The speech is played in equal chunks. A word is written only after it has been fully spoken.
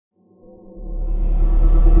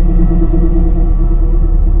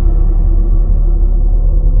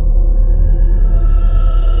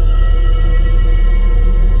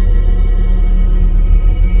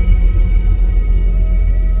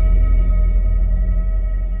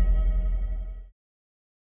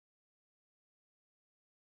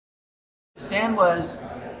Stan was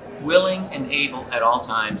willing and able at all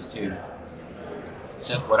times to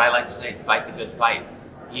what I like to say, fight the good fight.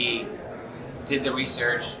 He did the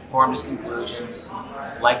research, formed his conclusions,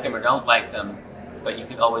 like them or don't like them, but you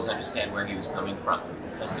could always understand where he was coming from.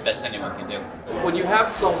 That's the best anyone can do. When you have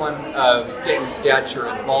someone of Stanton's stature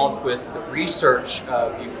involved with the research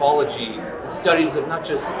of ufology, the studies of not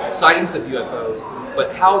just sightings of UFOs,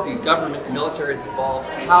 but how the government and military has evolved,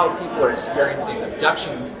 how people are experiencing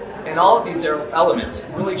abductions, and all of these elements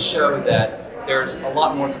really show that there's a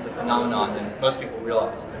lot more to the phenomenon than most people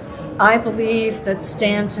realize. I believe that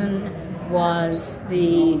Stanton was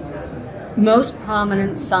the most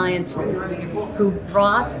prominent scientist who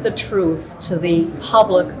brought the truth to the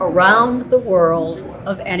public around the world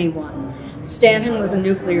of anyone. Stanton was a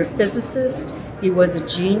nuclear physicist, he was a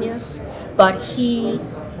genius, but he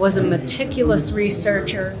was a meticulous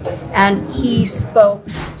researcher, and he spoke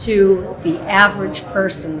to the average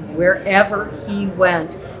person wherever he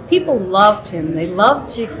went. People loved him. They loved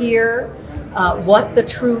to hear what the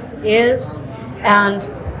truth is, and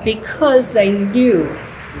because they knew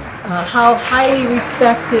how highly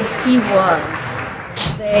respected he was,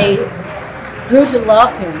 they grew to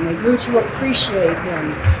love him, they grew to appreciate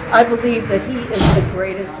him. I believe that he is the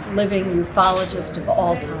greatest living ufologist of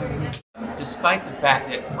all time. Despite the fact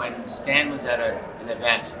that when Stan was at an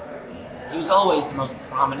event, he was always the most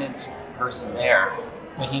prominent person there,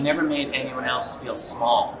 but he never made anyone else feel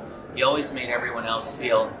small. He always made everyone else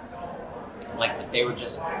feel like that they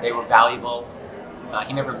were valuable.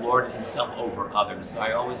 He never lorded himself over others, so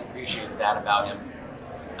I always appreciated that about him.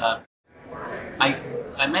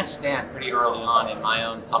 I met Stan pretty early on in my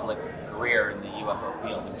own public career in the UFO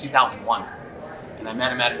field in 2001, and I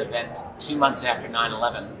met him at an event 2 months after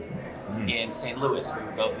 9/11 in St. Louis. We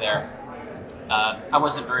were both there. I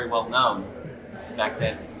wasn't very well known back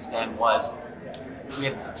then. Stan was. We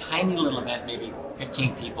had this tiny little event, maybe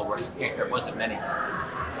 15 people were there. It wasn't many.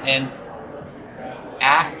 And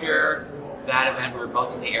after that event, we were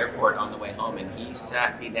both in the airport on the way home, and he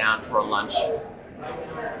sat me down for a lunch.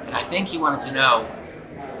 And I think he wanted to know,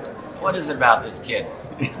 what is it about this kid?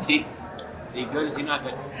 Is he good? Is he not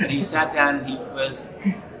good? And he sat down and he was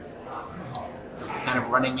kind of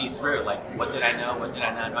running me through, like, what did I know? What did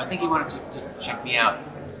I not know? I think he wanted to check me out.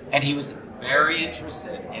 And he was very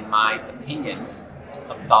interested in my opinions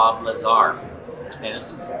of Bob Lazar. And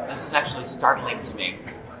this is actually startling to me,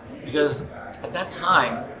 because at that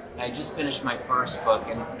time, I had just finished my first book,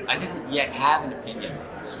 and I didn't yet have an opinion,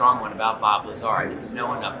 a strong one, about Bob Lazar. I didn't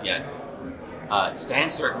know enough yet. Stan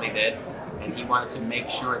certainly did, and he wanted to make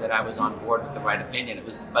sure that I was on board with the right opinion. It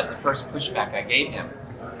was but the first pushback I gave him.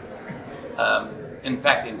 In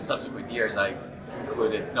fact, in subsequent years, I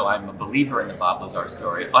concluded, no, I'm a believer in the Bob Lazar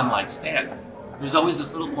story, unlike Stan. There was always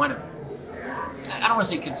this little point of, I don't want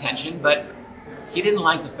to say contention, but he didn't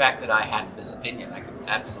like the fact that I had this opinion. I could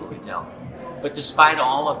absolutely tell. But despite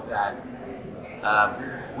all of that,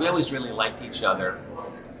 we always really liked each other.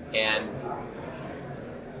 And,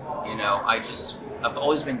 you know, I've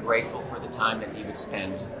always been grateful for the time that he would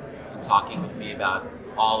spend in talking with me about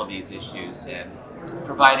all of these issues and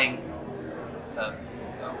providing a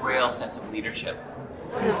real sense of leadership.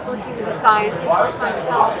 And of course, he was a scientist like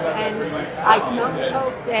myself, and I can only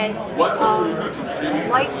hope that,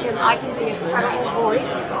 like him, I can be a credible voice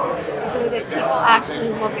so that people actually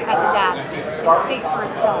look at the data and speak for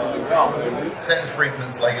itself. Stanton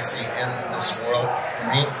Friedman's legacy in this world, for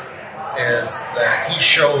me, is that he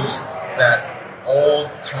shows that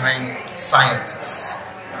old-time scientists,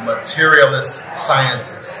 materialist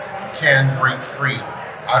scientists, can break free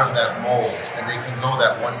out of that mold, and they can go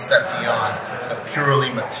that one step beyond the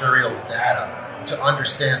purely material data to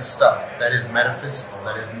understand stuff that is metaphysical,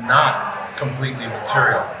 that is not completely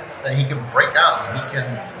material, that he can break out and he can,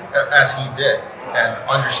 as he did, and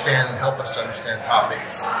understand and help us to understand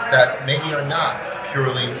topics that maybe are not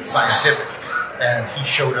purely scientific. And he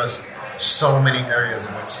showed us so many areas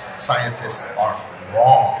in which scientists are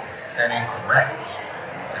wrong and incorrect,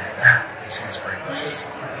 and that is his great legacy,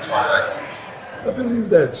 as far as I see. I believe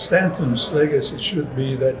that Stanton's legacy should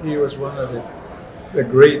be that he was one of the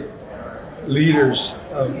great leaders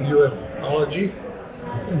of ufology,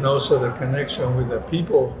 and also the connection with the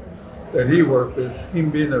people that he worked with. Him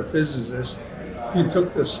being a physicist, he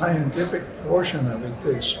took the scientific portion of it to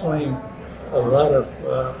explain a lot of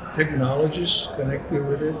technologies connected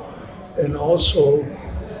with it, and also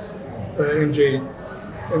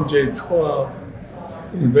MJ12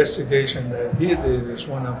 investigation that he did is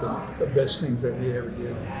one of the best things that he ever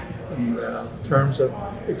did in terms of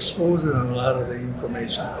exposing a lot of the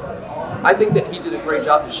information. I think that he did a great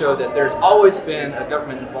job to show that there's always been a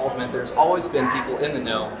government involvement, there's always been people in the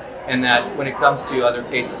know, and that when it comes to other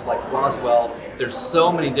cases like Roswell, there's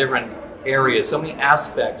so many different areas, so many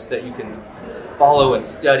aspects that you can follow and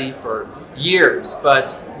study for years.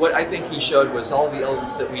 But what I think he showed was all the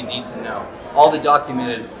elements that we need to know, all the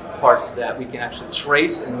documented parts that we can actually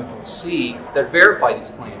trace and we can see that verify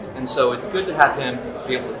these claims. And so it's good to have him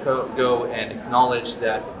be able to go and acknowledge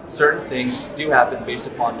that certain things do happen based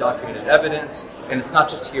upon documented evidence, and it's not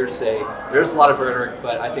just hearsay. There's a lot of rhetoric,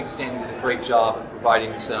 but I think Stanton did a great job of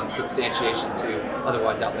providing some substantiation to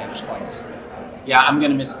otherwise outlandish claims. Yeah, I'm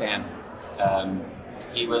going to miss Stan.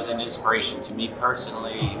 He was an inspiration to me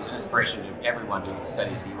personally. He was an inspiration to everyone who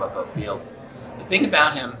studies the UFO field. The thing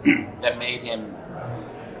about him that made him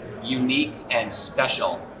unique and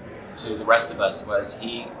special to the rest of us was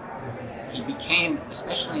he became,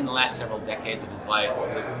 especially in the last several decades of his life,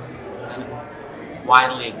 a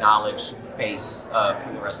widely acknowledged face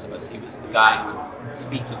for the rest of us. He was the guy who would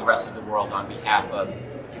speak to the rest of the world on behalf of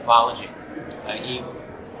ufology. He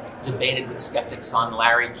debated with skeptics on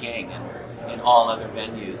Larry King and all other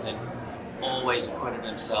venues, and always acquitted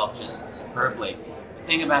himself just superbly. The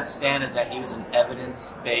thing about Stan is that he was an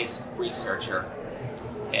evidence-based researcher.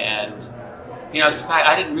 And, as a fact,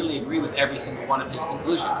 I didn't really agree with every single one of his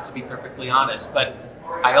conclusions, to be perfectly honest, but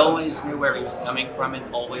I always knew where he was coming from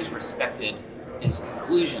and always respected his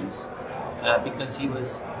conclusions because he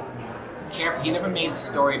was careful. He never made the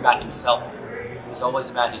story about himself. It was always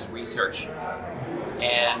about his research.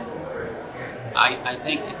 And I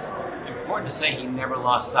think it's important to say he never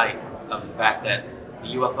lost sight of the fact that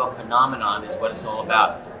the UFO phenomenon is what it's all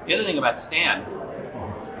about. The other thing about Stan,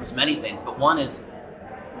 there's many things, but one is,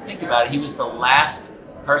 think about it, he was the last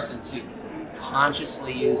person to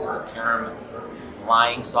consciously use the term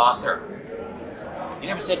flying saucer. He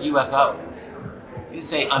never said UFO. He didn't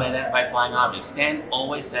say unidentified flying object. Stan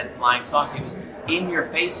always said flying saucer. He was in your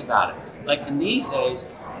face about it. Like in these days,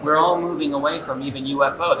 we're all moving away from even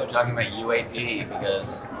UFO. They're talking about UAP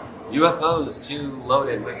because UFO is too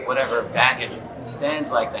loaded with whatever baggage. Stan's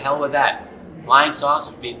like, the hell with that. Flying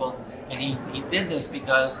saucers, people. And he did this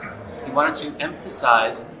because he wanted to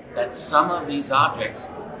emphasize that some of these objects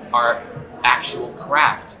are actual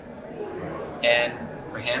craft. And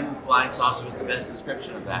for him, flying saucer was the best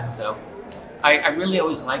description of that. So I really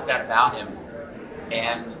always liked that about him.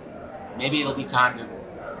 And maybe it'll be time to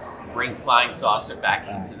bring flying saucer back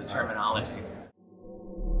into the terminology.